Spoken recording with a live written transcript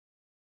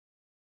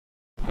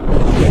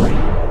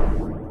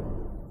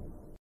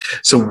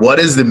So what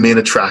is the main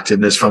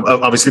attractiveness from,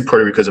 obviously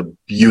Puerto Rico is a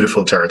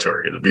beautiful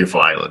territory, it's a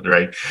beautiful island,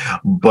 right?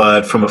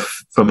 But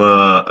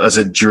as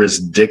a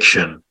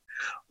jurisdiction,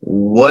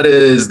 what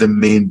is the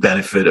main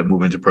benefit of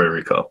moving to Puerto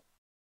Rico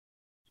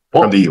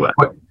from the US?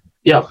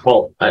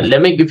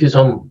 Let me give you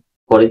some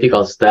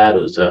political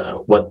status,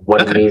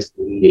 what it means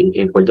to be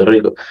in Puerto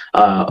Rico.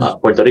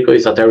 Puerto Rico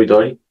is a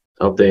territory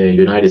of the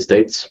United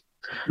States,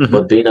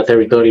 but being a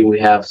territory, we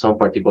have some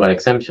particular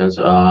exemptions.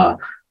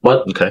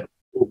 But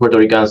Puerto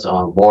Ricans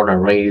are born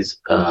and raised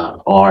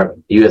are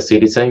U.S.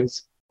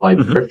 citizens by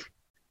birth.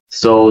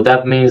 So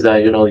that means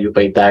that, you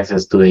pay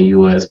taxes to the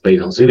U.S.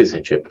 based on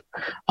citizenship.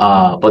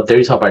 But there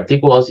is a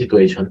particular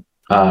situation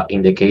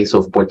in the case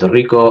of Puerto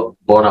Rico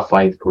bona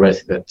fide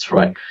residents,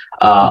 right?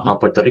 And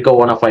Puerto Rico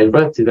bona fide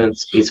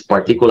residents is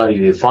particularly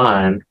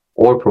defined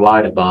or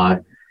provided by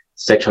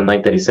Section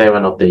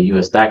 937 of the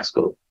U.S. Tax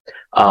Code.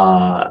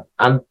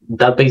 And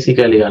that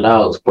basically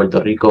allows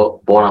Puerto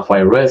Rico bona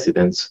fide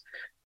residents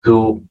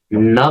to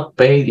not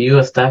pay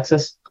U.S.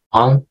 taxes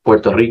on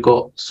Puerto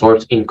Rico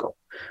source income.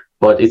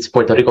 But it's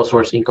Puerto Rico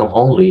source income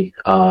only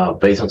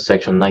based on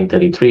Section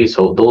 933.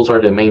 So those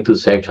are the main two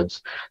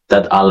sections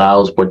that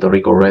allows Puerto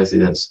Rico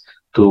residents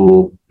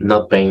to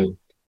not pay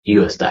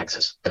U.S.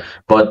 taxes.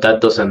 But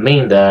that doesn't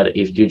mean that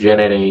if you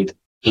generate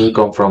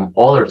income from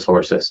other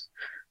sources,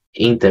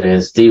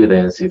 interest,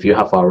 dividends, if you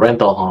have a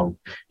rental home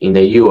in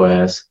the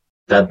U.S.,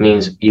 that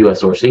means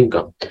U.S. source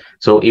income.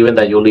 So even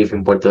that you live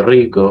in Puerto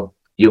Rico,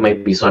 you may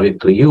be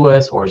subject to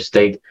U.S. or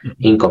state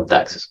income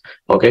taxes.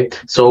 Okay,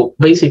 so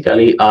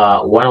basically,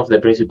 one of the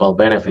principal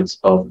benefits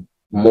of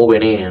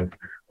moving in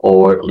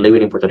or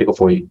living in Puerto Rico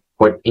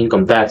for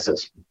income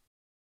taxes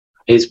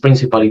is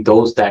principally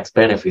those tax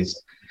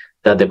benefits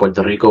that the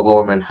Puerto Rico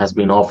government has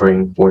been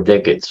offering for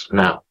decades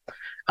now.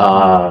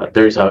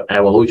 There's an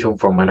evolution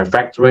from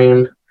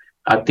manufacturing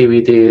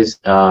activities,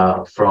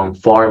 from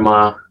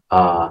pharma,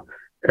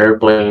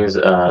 airplanes,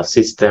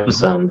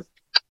 systems, and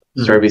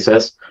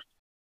services.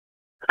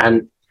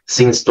 And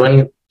since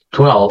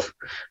 2012,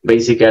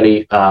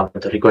 basically,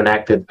 Puerto Rico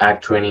enacted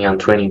Act 20 and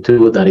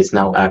 22, that is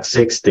now Act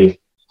 60.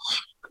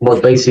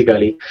 But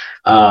basically,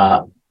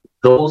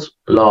 those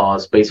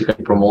laws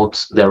basically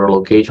promotes the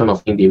relocation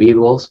of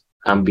individuals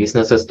and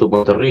businesses to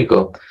Puerto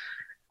Rico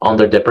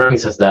under the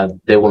premises that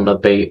they will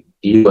not pay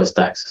U.S.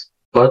 taxes.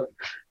 But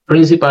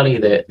principally,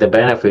 the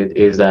benefit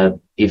is that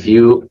if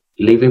you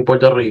live in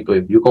Puerto Rico,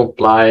 if you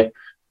comply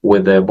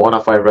with the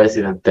bona fide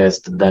resident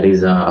test, that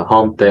is a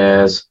home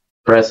test,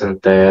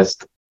 present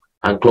test,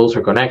 and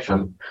closer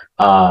connection,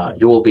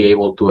 you will be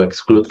able to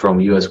exclude from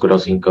U.S.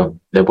 gross income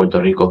the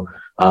Puerto Rico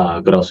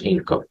gross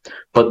income.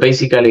 But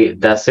basically,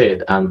 that's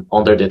it. And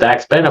under the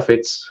tax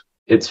benefits,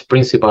 it's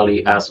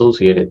principally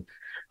associated,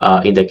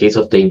 in the case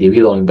of the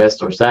Individual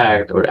Investors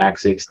Act, or Act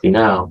 60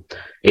 now,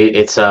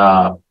 it's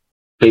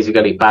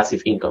basically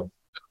passive income.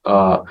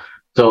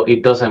 So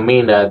it doesn't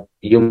mean that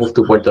you move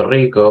to Puerto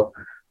Rico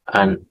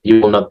and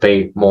you will not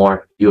pay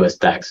more U.S.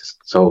 taxes.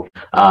 So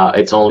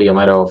it's only a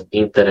matter of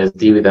interest,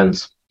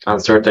 dividends,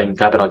 and certain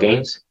capital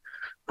gains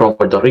from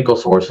Puerto Rico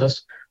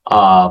sources.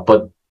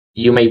 But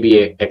you may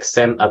be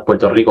exempt at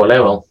Puerto Rico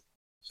level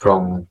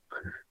from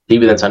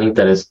dividends and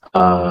interest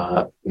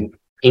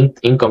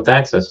income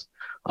taxes.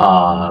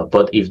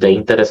 But if the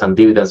interest and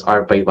dividends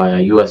are paid by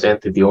a U.S.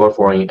 entity or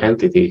foreign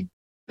entity,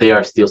 they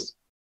are still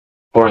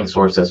foreign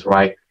sources,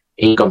 right?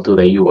 Income to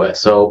the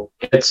U.S. So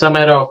it's a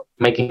matter of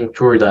making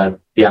sure that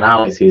the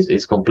analysis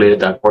is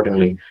completed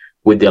accordingly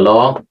with the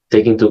law,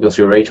 taking into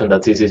consideration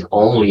that this is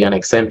only an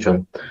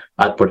exemption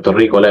at Puerto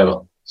Rico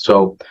level.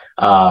 So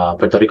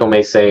Puerto Rico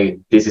may say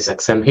this is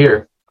exempt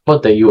here,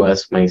 but the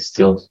U.S. may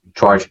still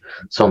charge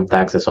some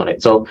taxes on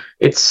it. So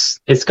it's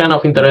kind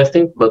of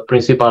interesting, but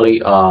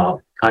principally,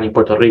 and in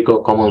Puerto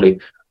Rico, commonly,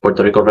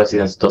 Puerto Rico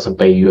residents doesn't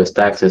pay U.S.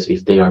 taxes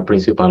if they are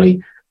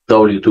principally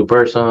W-2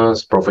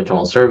 persons,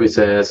 professional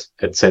services,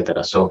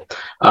 etc. So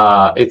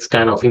it's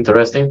kind of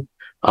interesting.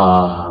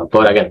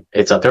 But again,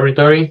 it's a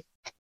territory.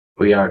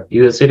 We are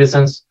U.S.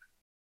 citizens.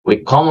 We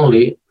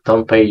commonly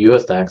don't pay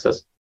U.S.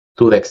 taxes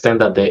to the extent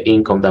that the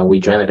income that we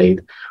generate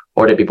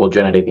or the people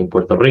generate in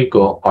Puerto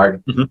Rico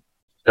are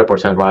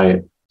represented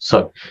by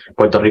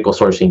Puerto Rico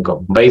source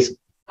income based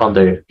on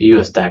the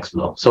U.S. tax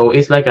law. So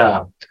it's like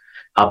a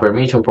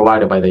permission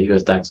provided by the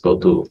U.S. tax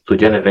code to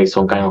generate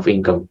some kind of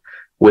income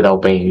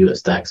without paying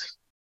U.S. taxes.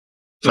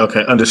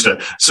 Okay,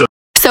 understood.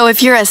 So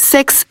if you're a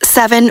 6,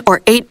 7, or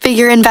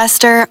 8-figure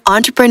investor,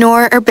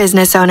 entrepreneur, or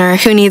business owner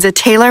who needs a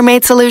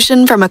tailor-made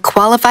solution from a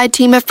qualified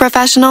team of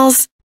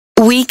professionals,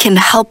 we can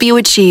help you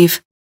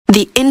achieve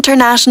the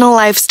international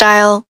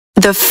lifestyle,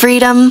 the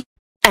freedom,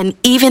 and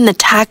even the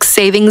tax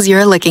savings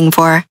you're looking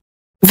for.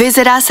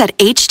 Visit us at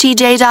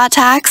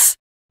htj.tax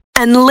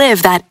and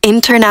live that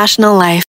international life.